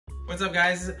What's up,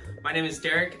 guys? My name is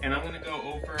Derek, and I'm gonna go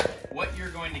over what you're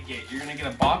going to get. You're gonna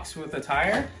get a box with a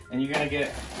tire, and you're gonna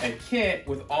get a kit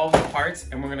with all the parts,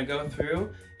 and we're gonna go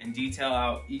through and detail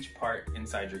out each part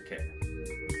inside your kit.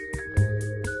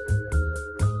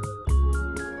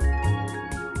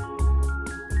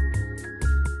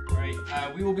 All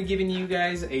right, we will be giving you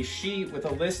guys a sheet with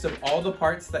a list of all the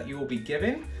parts that you will be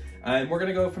given. And we're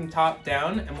gonna go from top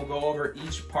down, and we'll go over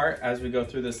each part as we go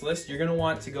through this list. You're gonna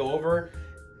want to go over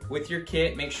with your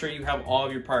kit, make sure you have all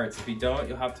of your parts. If you don't,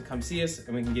 you'll have to come see us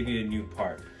and we can give you a new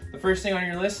part. The first thing on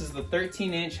your list is the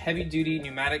 13-inch heavy-duty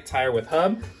pneumatic tire with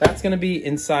hub. That's gonna be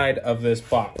inside of this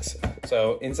box.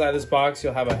 So inside this box,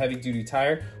 you'll have a heavy-duty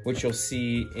tire, which you'll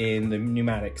see in the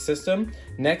pneumatic system.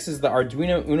 Next is the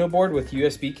Arduino Uno Board with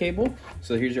USB cable.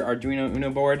 So here's your Arduino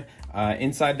Uno Board.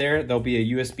 Inside there, there'll be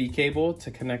a USB cable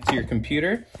to connect to your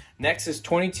computer. Next is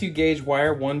 22 gauge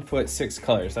wire, 1 foot, 6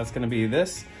 colors. That's gonna be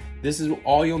this. This is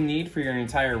all you'll need for your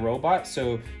entire robot,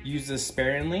 so use this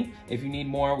sparingly. If you need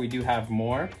more, we do have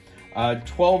more.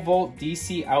 12 volt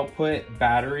DC output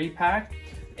battery pack.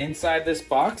 Inside this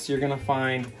box, you're gonna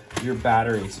find your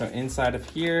battery. So inside of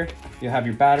here, you have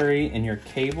your battery and your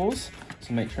cables,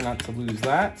 so make sure not to lose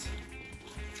that.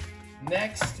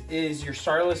 Next is your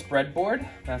Stylus Breadboard.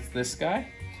 That's this guy.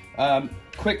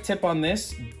 Quick tip on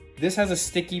this. This has a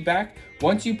sticky back.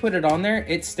 Once you put it on there,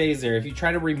 it stays there. If you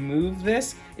try to remove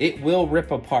this, it will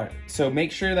rip apart. So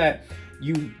make sure that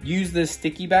you use this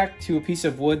sticky back to a piece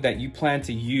of wood that you plan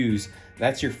to use.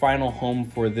 That's your final home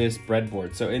for this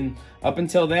breadboard. So up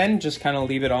until then, just kind of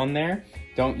leave it on there.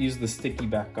 Don't use the sticky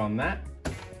back on that.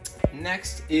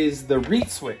 Next is the reed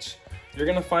switch. You're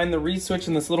gonna find the reed switch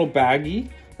in this little baggie,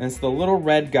 and it's the little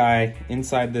red guy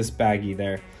inside this baggie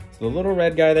there. So the little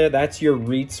red guy there, that's your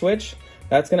reed switch.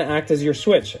 That's gonna act as your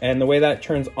switch, and the way that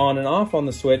turns on and off on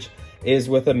the switch is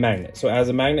with a magnet. So as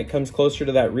a magnet comes closer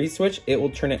to that reed switch, it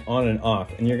will turn it on and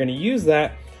off. And you're gonna use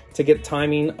that to get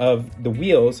timing of the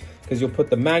wheels, because you'll put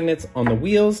the magnets on the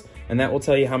wheels, and that will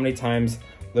tell you how many times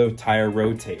the tire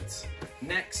rotates.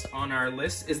 Next on our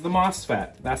list is the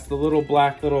Mosfet. That's the little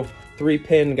black little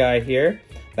 3-pin guy here.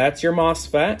 That's your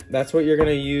Mosfet. That's what you're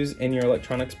gonna use in your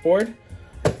electronics board.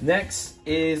 Next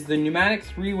is the pneumatic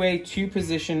 3-way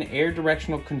 2-position air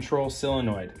directional control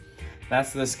solenoid.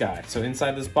 That's this guy. So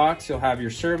inside this box, you'll have your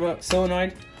servo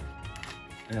solenoid,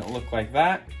 and it'll look like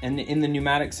that. And in the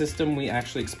pneumatic system, we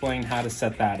actually explain how to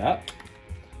set that up.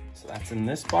 So that's in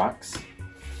this box.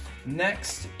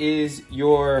 Next is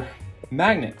your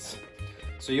magnets.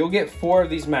 So you'll get 4 of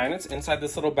these magnets. Inside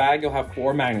this little bag, you'll have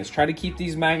 4 magnets. Try to keep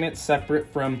these magnets separate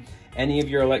from any of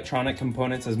your electronic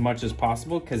components as much as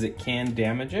possible, because it can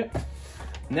damage it.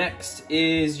 Next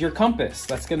is your compass.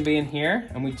 That's gonna be in here,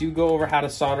 and we do go over how to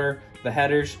solder the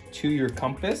headers to your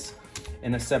compass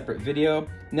in a separate video.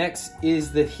 Next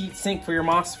is the heat sink for your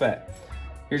Mosfet.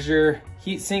 Here's your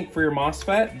heat sink for your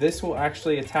Mosfet. This will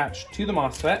actually attach to the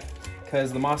Mosfet,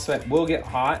 because the Mosfet will get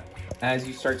hot as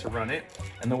you start to run it.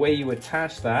 And the way you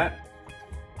attach that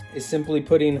is simply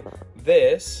putting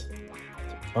this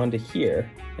onto here,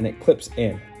 and it clips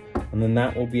in, and then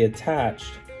that will be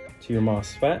attached to your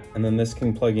Mosfet, and then this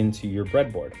can plug into your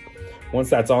breadboard. Once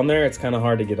that's on there, it's kind of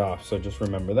hard to get off, so just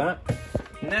remember that.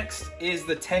 Next is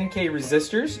the 10K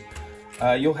resistors.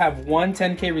 You'll have one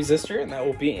 10K resistor, and that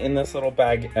will be in this little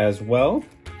bag as well.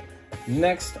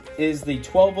 Next is the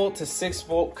 12 volt to 6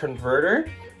 volt converter,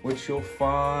 which you'll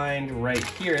find right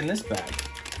here in this bag.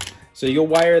 So you'll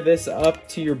wire this up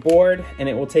to your board, and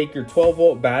it will take your 12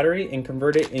 volt battery and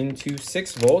convert it into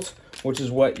 6 volts, which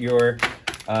is what your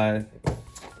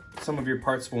some of your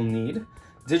parts will need.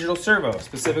 Digital servo,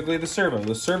 specifically the servo.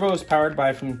 The servo is powered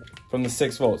by from the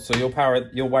 6 volts. So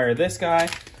you'll wire this guy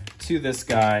to this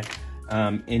guy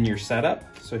in your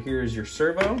setup. So here's your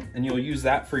servo, and you'll use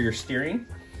that for your steering.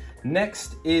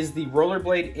 Next is the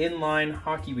Rollerblade Inline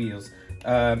hockey wheels.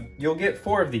 You'll get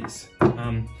 4 of these.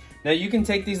 Now you can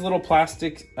take these little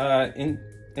plastic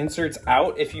inserts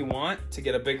out if you want to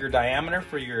get a bigger diameter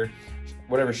for your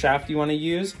whatever shaft you want to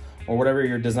use or whatever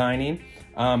you're designing.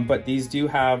 But these do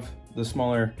have the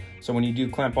smaller, so when you do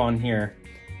clamp on here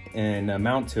and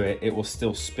mount to it, it will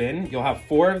still spin. You'll have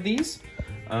 4 of these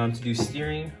to do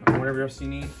steering or whatever else you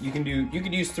need. You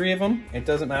could use 3 of them. It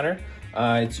doesn't matter.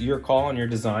 It's your call on your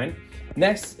design.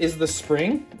 Next is the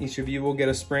spring. Each of you will get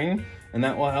a spring, and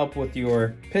that will help with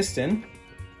your piston.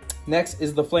 Next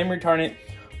is the flame retardant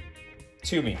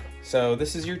tubing. So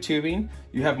this is your tubing.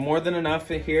 You have more than enough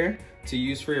here to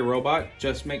use for your robot.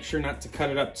 Just make sure not to cut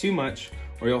it up too much,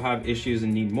 or you'll have issues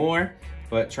and need more.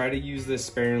 But try to use this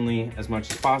sparingly as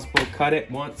much as possible. Cut it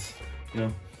once,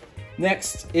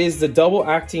 Next is the double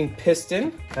acting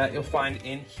piston that you'll find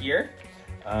in here.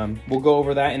 We'll go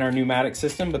over that in our pneumatic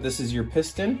system, but this is your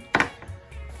piston.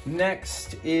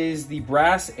 Next is the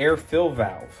brass air fill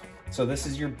valve. So this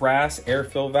is your brass air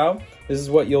fill valve. This is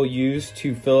what you'll use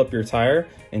to fill up your tire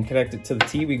and connect it to the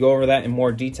T. We go over that in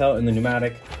more detail in the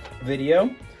pneumatic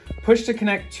video. Push to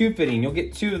connect tube fitting. You'll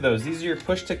get 2 of those. These are your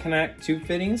push to connect tube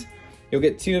fittings. You'll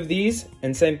get 2 of these,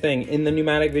 and same thing. In the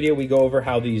pneumatic video, we go over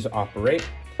how these operate.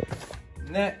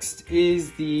 Next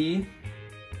is the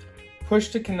push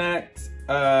to connect,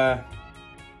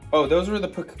 those were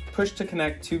the push to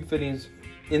connect tube fittings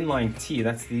inline T.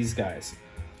 That's these guys.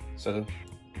 So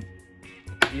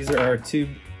these are our tube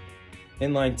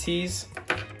inline T's,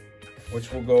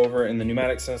 which we'll go over in the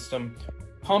pneumatic system.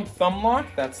 Pump thumb lock,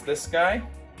 that's this guy.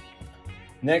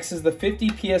 Next is the 50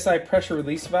 PSI pressure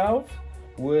release valve,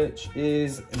 which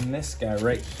is in this guy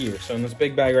right here. So in this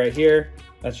big bag right here,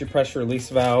 that's your pressure release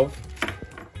valve.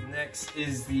 Next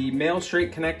is the male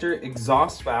straight connector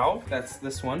exhaust valve. That's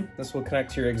this one. This will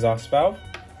connect to your exhaust valve.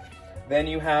 Then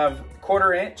you have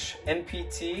 1/4 inch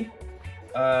NPT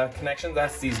connections.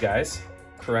 That's these guys.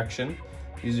 Correction.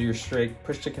 These are your straight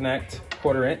push to connect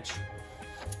 1/4 inch.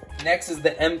 Next is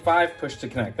the M5 push to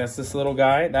connect. That's this little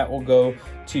guy. That will go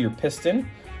to your piston.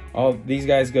 All these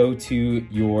guys go to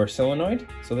your solenoid.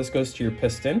 So this goes to your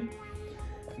piston.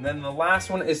 And then the last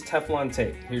one is Teflon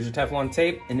tape. Here's your Teflon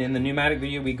tape. And in the pneumatic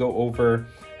video, we go over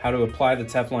how to apply the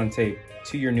Teflon tape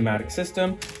to your pneumatic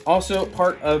system. Also,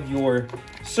 part of your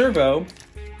servo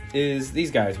is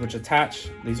these guys, which attach.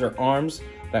 These are arms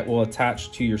that will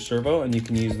attach to your servo, and you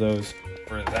can use those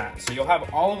for that. So you'll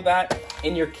have all of that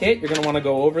in your kit. You're gonna wanna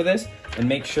go over this and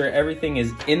make sure everything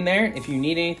is in there. If you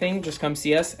need anything, just come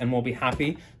see us and we'll be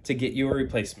happy to get you a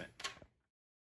replacement.